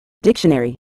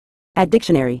Dictionary. At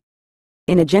dictionary.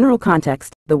 In a general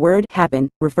context, the word happen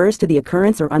refers to the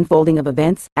occurrence or unfolding of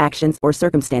events, actions, or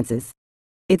circumstances.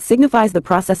 It signifies the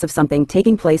process of something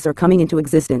taking place or coming into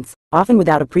existence, often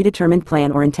without a predetermined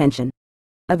plan or intention.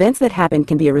 Events that happen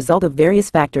can be a result of various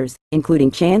factors,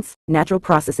 including chance, natural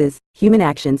processes, human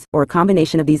actions, or a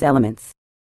combination of these elements.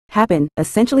 Happen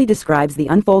essentially describes the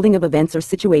unfolding of events or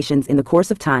situations in the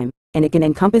course of time, and it can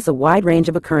encompass a wide range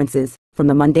of occurrences, from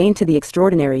the mundane to the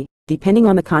extraordinary, depending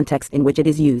on the context in which it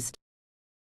is used.